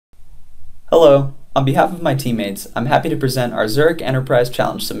Hello. On behalf of my teammates, I'm happy to present our Zurich Enterprise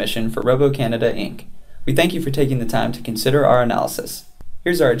Challenge submission for RoboCanada Inc. We thank you for taking the time to consider our analysis.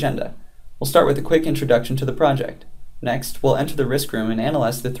 Here's our agenda. We'll start with a quick introduction to the project. Next, we'll enter the risk room and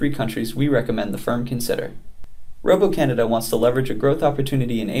analyze the 3 countries we recommend the firm consider. RoboCanada wants to leverage a growth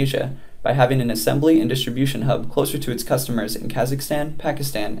opportunity in Asia by having an assembly and distribution hub closer to its customers in Kazakhstan,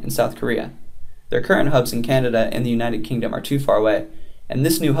 Pakistan, and South Korea. Their current hubs in Canada and the United Kingdom are too far away, and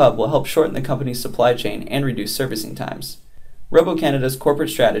this new hub will help shorten the company's supply chain and reduce servicing times. RoboCanada's corporate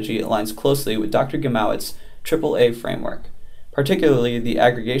strategy aligns closely with Dr. Gamawitz's AAA framework, particularly the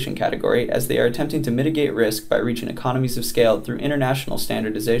aggregation category, as they are attempting to mitigate risk by reaching economies of scale through international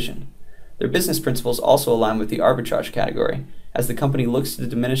standardization. Their business principles also align with the arbitrage category, as the company looks to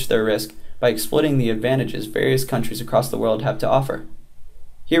diminish their risk by exploiting the advantages various countries across the world have to offer.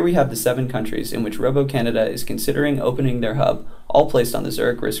 Here we have the 7 countries in which RoboCanada is considering opening their hub, all placed on the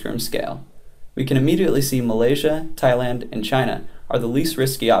Zurich Risk Room scale. We can immediately see Malaysia, Thailand, and China are the least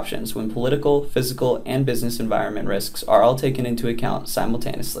risky options when political, physical, and business environment risks are all taken into account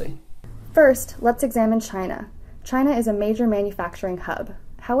simultaneously. First, let's examine China. China is a major manufacturing hub.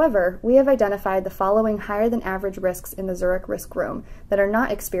 However, we have identified the following higher than average risks in the Zurich Risk Room that are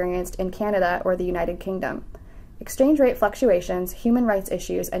not experienced in Canada or the United Kingdom. Exchange rate fluctuations, human rights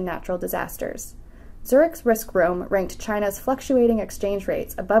issues, and natural disasters. Zurich's Risk Room ranked China's fluctuating exchange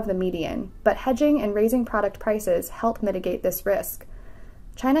rates above the median, but hedging and raising product prices help mitigate this risk.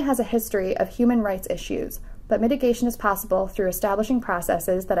 China has a history of human rights issues, but mitigation is possible through establishing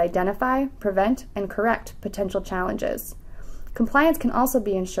processes that identify, prevent, and correct potential challenges. Compliance can also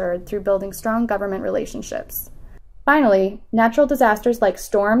be ensured through building strong government relationships. Finally, natural disasters like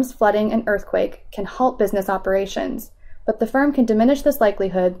storms, flooding, and earthquake can halt business operations, but the firm can diminish this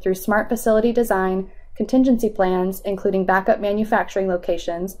likelihood through smart facility design, contingency plans, including backup manufacturing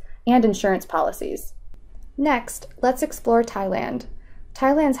locations, and insurance policies. Next, let's explore Thailand.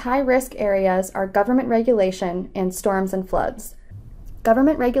 Thailand's high-risk areas are government regulation and storms and floods.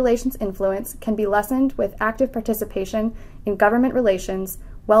 Government regulations' influence can be lessened with active participation in government relations,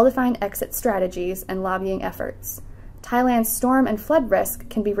 well-defined exit strategies, and lobbying efforts. Thailand's storm and flood risk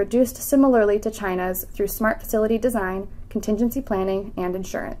can be reduced similarly to China's through smart facility design, contingency planning, and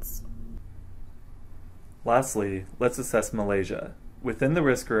insurance. Lastly, let's assess Malaysia. Within the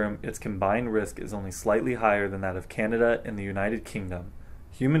risk room, its combined risk is only slightly higher than that of Canada and the United Kingdom.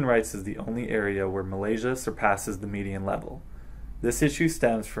 Human rights is the only area where Malaysia surpasses the median level. This issue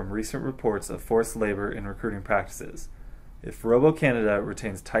stems from recent reports of forced labor and recruiting practices. If RoboCanada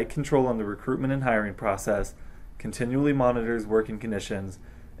retains tight control on the recruitment and hiring process, continually monitors working conditions,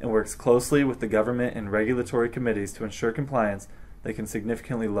 and works closely with the government and regulatory committees to ensure compliance, they can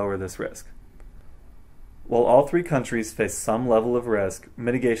significantly lower this risk. While all 3 countries face some level of risk,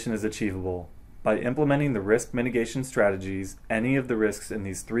 mitigation is achievable. By implementing the risk mitigation strategies, any of the risks in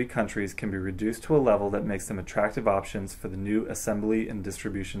these 3 countries can be reduced to a level that makes them attractive options for the new assembly and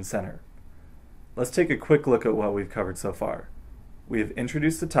distribution center. Let's take a quick look at what we've covered so far. We have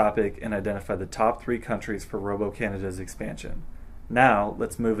introduced the topic and identified the top 3 countries for RoboCanada's expansion. Now,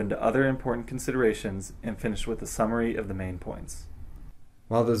 let's move into other important considerations and finish with a summary of the main points.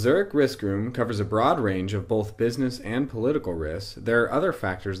 While the Zurich Risk Room covers a broad range of both business and political risks, there are other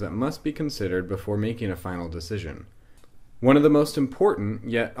factors that must be considered before making a final decision. One of the most important,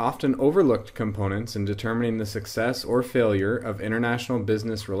 yet often overlooked components in determining the success or failure of international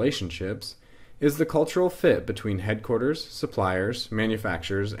business relationships is the cultural fit between headquarters, suppliers,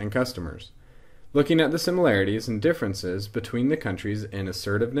 manufacturers, and customers. Looking at the similarities and differences between the countries in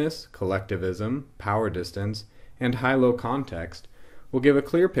assertiveness, collectivism, power distance, and high-low context will give a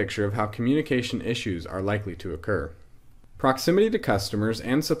clear picture of how communication issues are likely to occur. Proximity to customers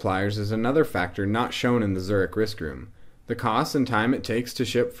and suppliers is another factor not shown in the Zurich Risk Room. The cost and time it takes to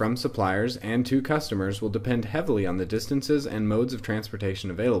ship from suppliers and to customers will depend heavily on the distances and modes of transportation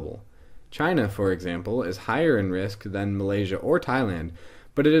available. China, for example, is higher in risk than Malaysia or Thailand,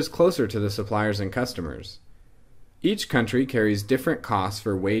 but it is closer to the suppliers and customers. Each country carries different costs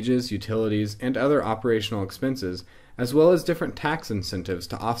for wages, utilities, and other operational expenses, as well as different tax incentives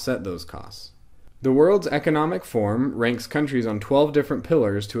to offset those costs. The World Economic Forum ranks countries on 12 different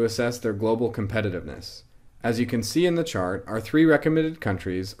pillars to assess their global competitiveness. As you can see in the chart, our 3 recommended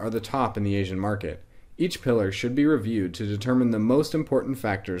countries are the top in the Asian market. Each pillar should be reviewed to determine the most important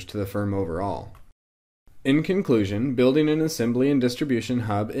factors to the firm overall. In conclusion, building an assembly and distribution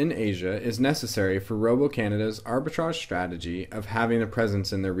hub in Asia is necessary for RoboCanada's arbitrage strategy of having a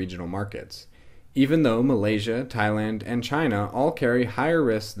presence in their regional markets. Even though Malaysia, Thailand, and China all carry higher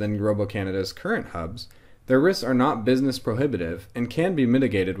risks than RoboCanada's current hubs, Their risks are not business prohibitive and can be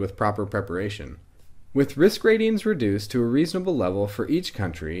mitigated with proper preparation. With risk ratings reduced to a reasonable level for each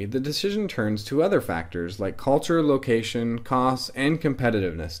country, the decision turns to other factors like culture, location, costs, and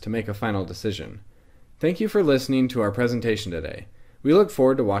competitiveness to make a final decision. Thank you for listening to our presentation today. We look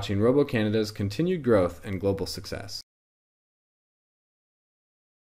forward to watching RoboCanada's continued growth and global success.